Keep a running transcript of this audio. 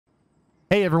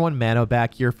Hey everyone, Mano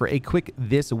back here for a quick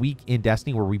This Week in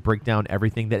Destiny where we break down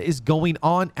everything that is going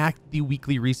on at the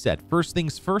weekly reset. First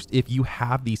things first, if you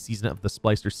have the Season of the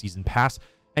Splicer Season Pass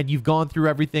and you've gone through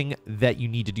everything that you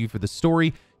need to do for the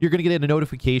story, you're going to get a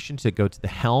notification to go to the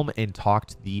helm and talk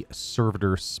to the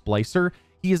Servitor Splicer.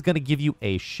 He is going to give you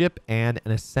a ship and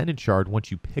an Ascendant Shard once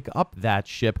you pick up that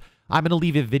ship. I'm going to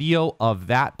leave a video of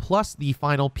that, plus the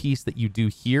final piece that you do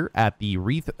here at the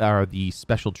wreath, or the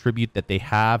special tribute that they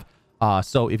have.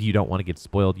 So if you don't want to get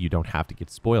spoiled, you don't have to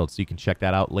get spoiled. So you can check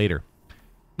that out later.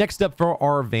 Next up for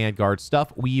our Vanguard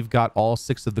stuff, we've got all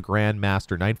 6 of the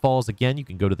Grandmaster Nightfalls. Again, you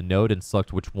can go to the node and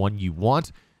select which one you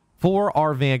want. For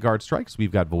our Vanguard strikes,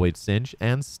 we've got Void Singe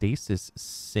and Stasis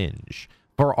Singe.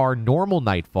 For our normal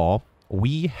Nightfall,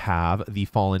 we have the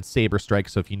Fallen Saber Strike.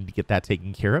 So if you need to get that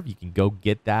taken care of, you can go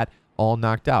get that all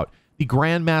knocked out. The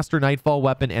Grandmaster Nightfall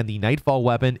weapon and the Nightfall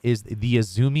weapon is the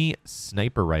Azumi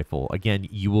Sniper Rifle. Again,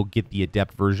 you will get the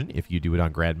Adept version if you do it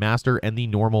on Grandmaster, and the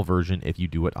normal version if you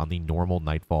do it on the normal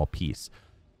Nightfall piece.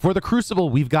 For the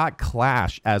Crucible, we've got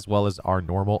Clash as well as our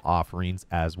normal offerings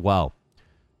as well.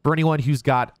 For anyone who's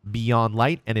got Beyond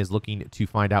Light and is looking to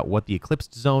find out what the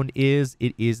Eclipsed Zone is,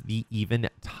 it is the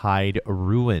Eventide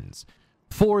Ruins.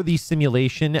 For the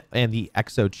Simulation and the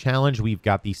Exo Challenge, we've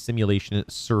got the Simulation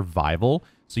Survival.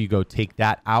 So you go take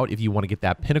that out if you want to get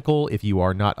that pinnacle. If you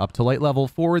are not up to light level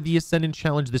for the Ascendant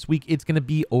Challenge this week, it's going to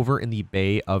be over in the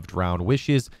Bay of Drowned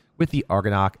Wishes with the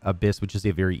Argonaut Abyss, which is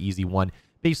a very easy one.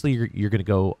 Basically, you're going to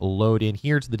go load in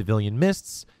here to the Devillian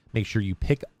Mists. Make sure you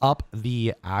pick up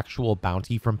the actual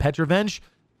bounty from Petrovenge,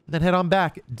 and then head on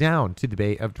back down to the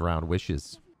Bay of Drowned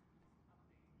Wishes.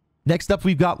 Next up,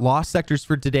 we've got Lost Sectors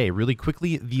for today. Really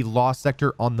quickly, the Lost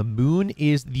Sector on the Moon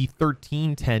is the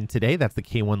 1310 today. That's the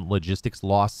K1 Logistics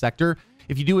Lost Sector.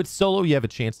 If you do it solo, you have a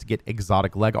chance to get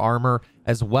exotic leg armor,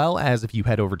 as well as if you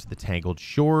head over to the Tangled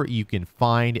Shore, you can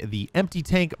find the Empty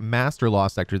Tank Master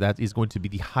Lost Sector. That is going to be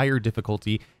the higher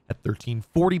difficulty at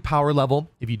 1340 power level.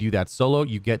 If you do that solo,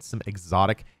 you get some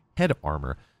exotic head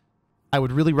armor. I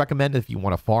would really recommend if you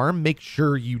want to farm, make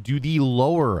sure you do the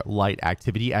lower light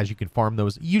activity, as you can farm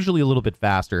those usually a little bit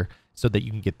faster so that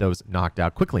you can get those knocked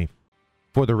out quickly.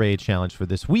 For the raid challenge for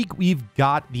this week, we've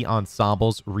got the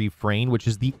Ensembles Refrain, which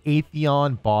is the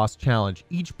Atheon boss challenge.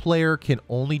 Each player can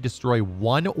only destroy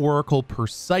 1 oracle per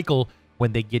cycle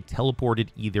when they get teleported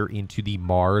either into the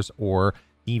Mars or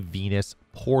the Venus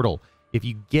portal. If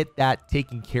you get that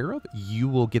taken care of, you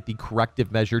will get the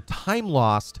corrective measure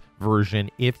Timelost version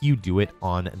if you do it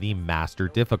on the master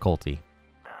difficulty.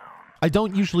 I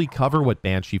don't usually cover what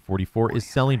Banshee 44 is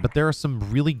selling, but there are some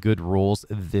really good rolls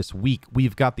this week.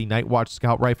 We've got the Nightwatch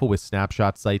Scout Rifle with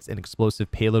snapshot sights and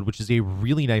explosive payload, which is a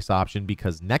really nice option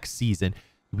because next season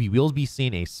we will be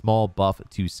seeing a small buff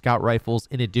to scout rifles.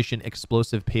 In addition,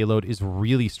 explosive payload is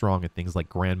really strong at things like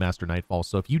Grandmaster Nightfall.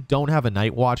 So if you don't have a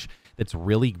Nightwatch that's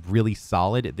really, really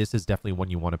solid, this is definitely one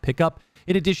you want to pick up.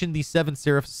 In addition, the 7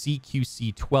 Seraph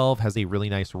CQC-12 has a really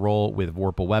nice roll with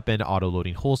Vorpal Weapon,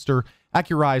 auto-loading holster,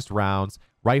 accurized rounds,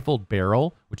 rifled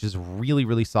barrel, which is really,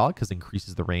 really solid because it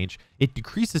increases the range. It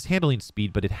decreases handling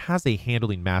speed, but it has a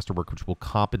handling masterwork, which will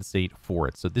compensate for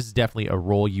it. So this is definitely a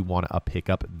roll you want to pick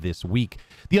up this week.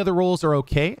 The other rolls are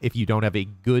okay. If you don't have a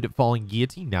good Falling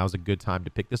Guillotine, now's a good time to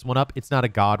pick this one up. It's not a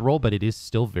god roll, but it is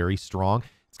still very strong.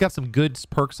 It's got some good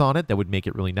perks on it that would make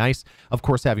it really nice. Of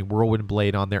course, having Whirlwind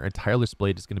Blade on there and Tireless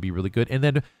Blade is going to be really good. And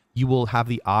then you will have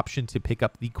the option to pick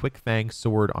up the Quick Fang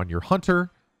Sword on your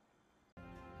Hunter.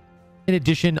 In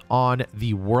addition, on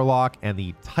the Warlock and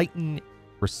the Titan,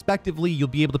 respectively, you'll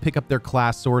be able to pick up their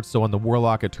class swords. So on the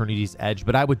Warlock, Eternity's Edge.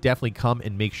 But I would definitely come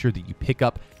and make sure that you pick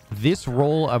up this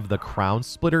roll of the Crown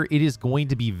Splitter. It is going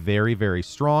to be very, very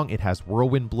strong. It has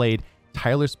Whirlwind Blade,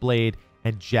 Tireless Blade,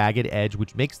 and Jagged Edge,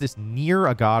 which makes this near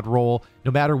a god roll.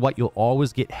 No matter what, you'll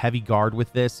always get heavy guard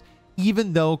with this,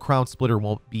 even though Crown Splitter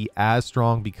won't be as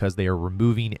strong because they are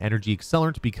removing energy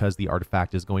accelerant because the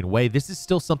artifact is going away. This is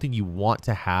still something you want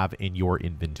to have in your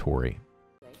inventory.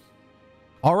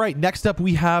 All right, next up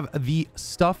we have the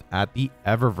stuff at the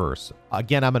Eververse.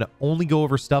 Again, I'm going to only go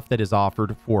over stuff that is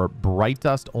offered for Bright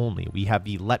Dust only. We have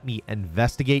the Let Me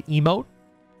Investigate emote.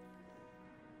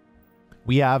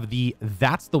 We have the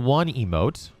That's the One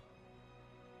emote.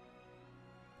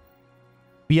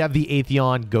 We have the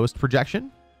Atheon Ghost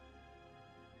Projection.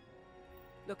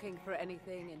 Looking for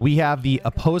anything We have the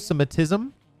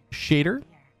Aposematism shader.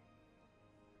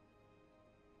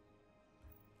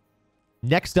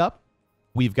 Next up,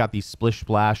 we've got the Splish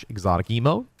Splash exotic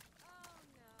emote.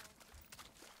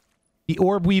 The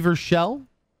Orb Weaver shell.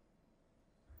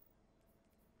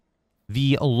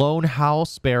 The Lone Howl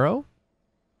Sparrow.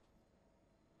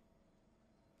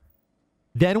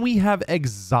 Then we have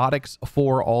exotics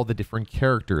for all the different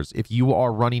characters. If you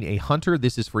are running a hunter,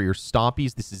 this is for your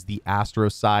stompies. This is the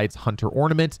Astrosides Hunter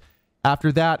Ornament.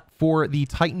 After that, for the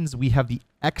Titans, we have the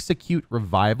Execute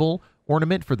Revival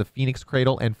Ornament for the Phoenix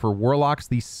Cradle. And for Warlocks,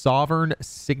 the Sovereign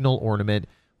Signal Ornament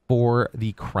for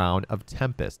the Crown of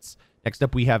Tempests. Next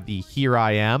up, we have the Here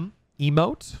I Am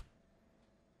emote,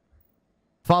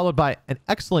 followed by an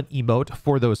excellent emote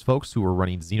for those folks who are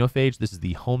running Xenophage. This is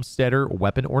the Homesteader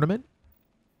Weapon Ornament.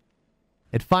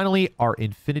 And finally, our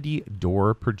Infinity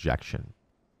Door Projection.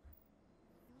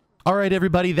 All right,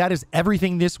 everybody, that is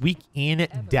everything this week in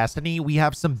Destiny. We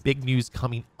have some big news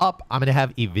coming up. I'm going to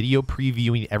have a video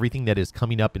previewing everything that is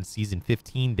coming up in Season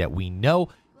 15 that we know,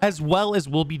 as well as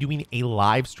we'll be doing a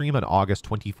live stream on August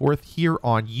 24th here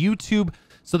on YouTube,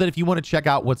 so that if you want to check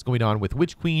out what's going on with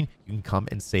Witch Queen, you can come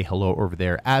and say hello over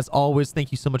there. As always,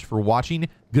 thank you so much for watching.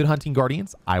 Good hunting,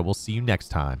 Guardians. I will see you next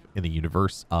time in the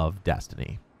universe of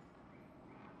Destiny.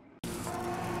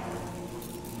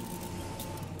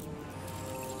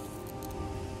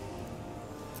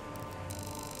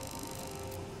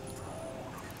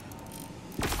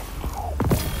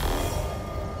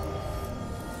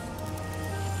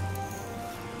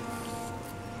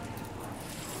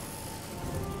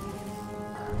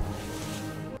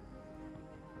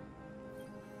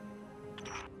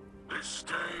 This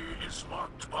day is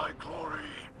marked by glory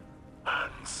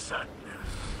and sadness.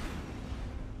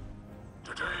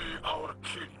 Today our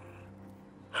kin,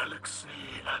 Elixni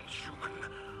and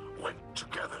Human, went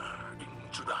together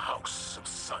into the House of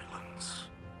Silence.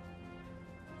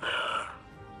 There,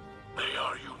 they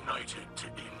are united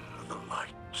in the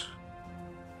light.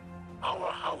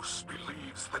 Our house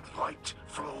believes that light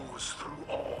flows through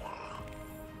all,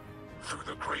 through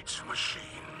the great machine,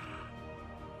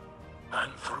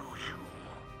 and through you,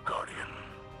 Guardian.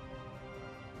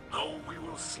 Though we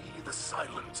will see the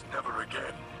silent never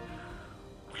again,